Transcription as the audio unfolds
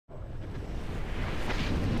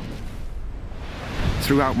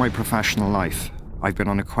Throughout my professional life, I've been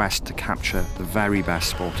on a quest to capture the very best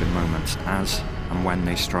sporting moments as and when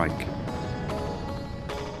they strike.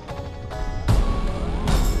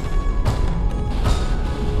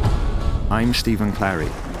 I'm Steven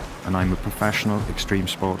Clarey, and I'm a professional extreme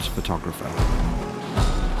sports photographer.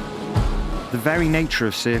 The very nature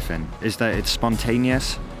of surfing is that it's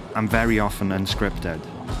spontaneous and very often unscripted.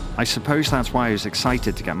 I suppose that's why I was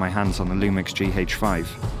excited to get my hands on the Lumix GH5.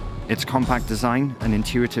 Its compact design and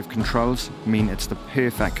intuitive controls mean it's the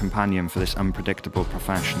perfect companion for this unpredictable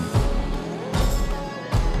profession.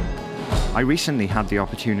 I recently had the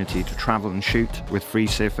opportunity to travel and shoot with free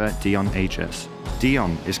surfer Dion Aegis.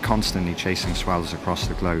 Dion is constantly chasing swells across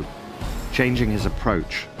the globe, changing his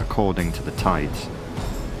approach according to the tides,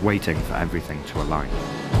 waiting for everything to align.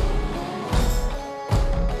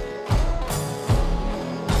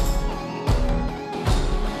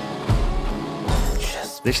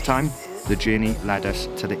 This time, the journey led us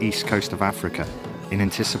to the east coast of Africa, in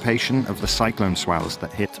anticipation of the cyclone swells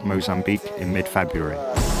that hit Mozambique in mid-February.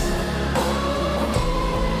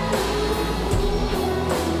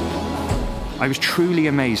 I was truly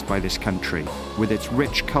amazed by this country, with its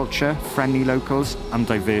rich culture, friendly locals, and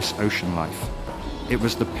diverse ocean life. It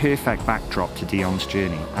was the perfect backdrop to Dion's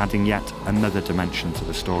journey, adding yet another dimension to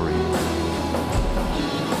the story.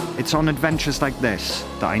 It's on adventures like this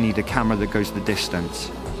that I need a camera that goes the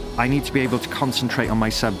distance. I need to be able to concentrate on my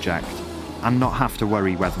subject and not have to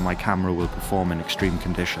worry whether my camera will perform in extreme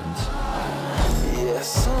conditions. Yeah,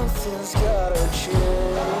 something's gotta change.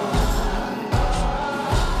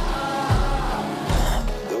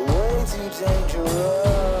 The way too dangerous.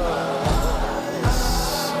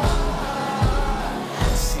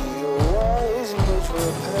 See your wise which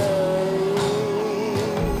will pay.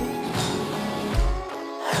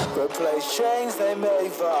 Replace chains they may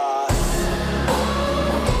fast.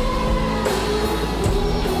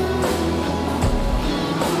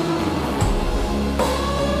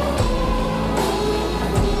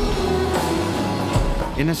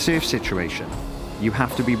 In a surf situation, you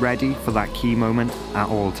have to be ready for that key moment at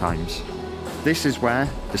all times. This is where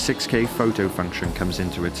the 6K photo function comes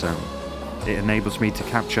into its own. It enables me to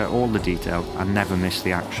capture all the detail and never miss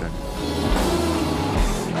the action.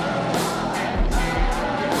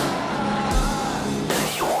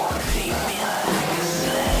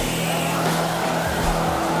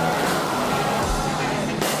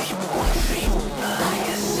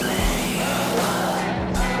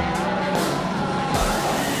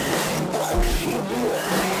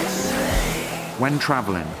 When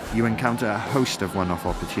traveling, you encounter a host of one-off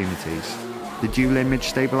opportunities. The dual image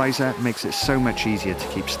stabilizer makes it so much easier to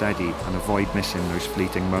keep steady and avoid missing those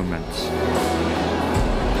fleeting moments.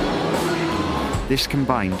 This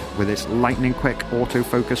combined with its lightning-quick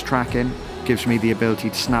autofocus tracking gives me the ability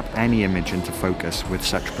to snap any image into focus with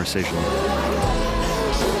such precision.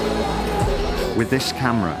 With this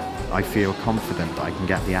camera, I feel confident that I can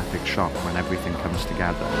get the epic shot when everything comes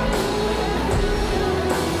together.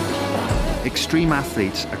 Extreme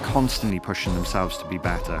athletes are constantly pushing themselves to be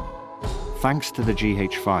better. Thanks to the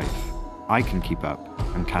GH5, I can keep up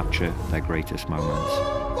and capture their greatest moments.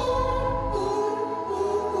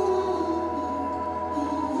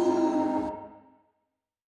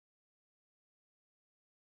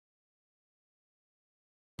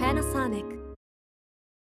 Panasonic.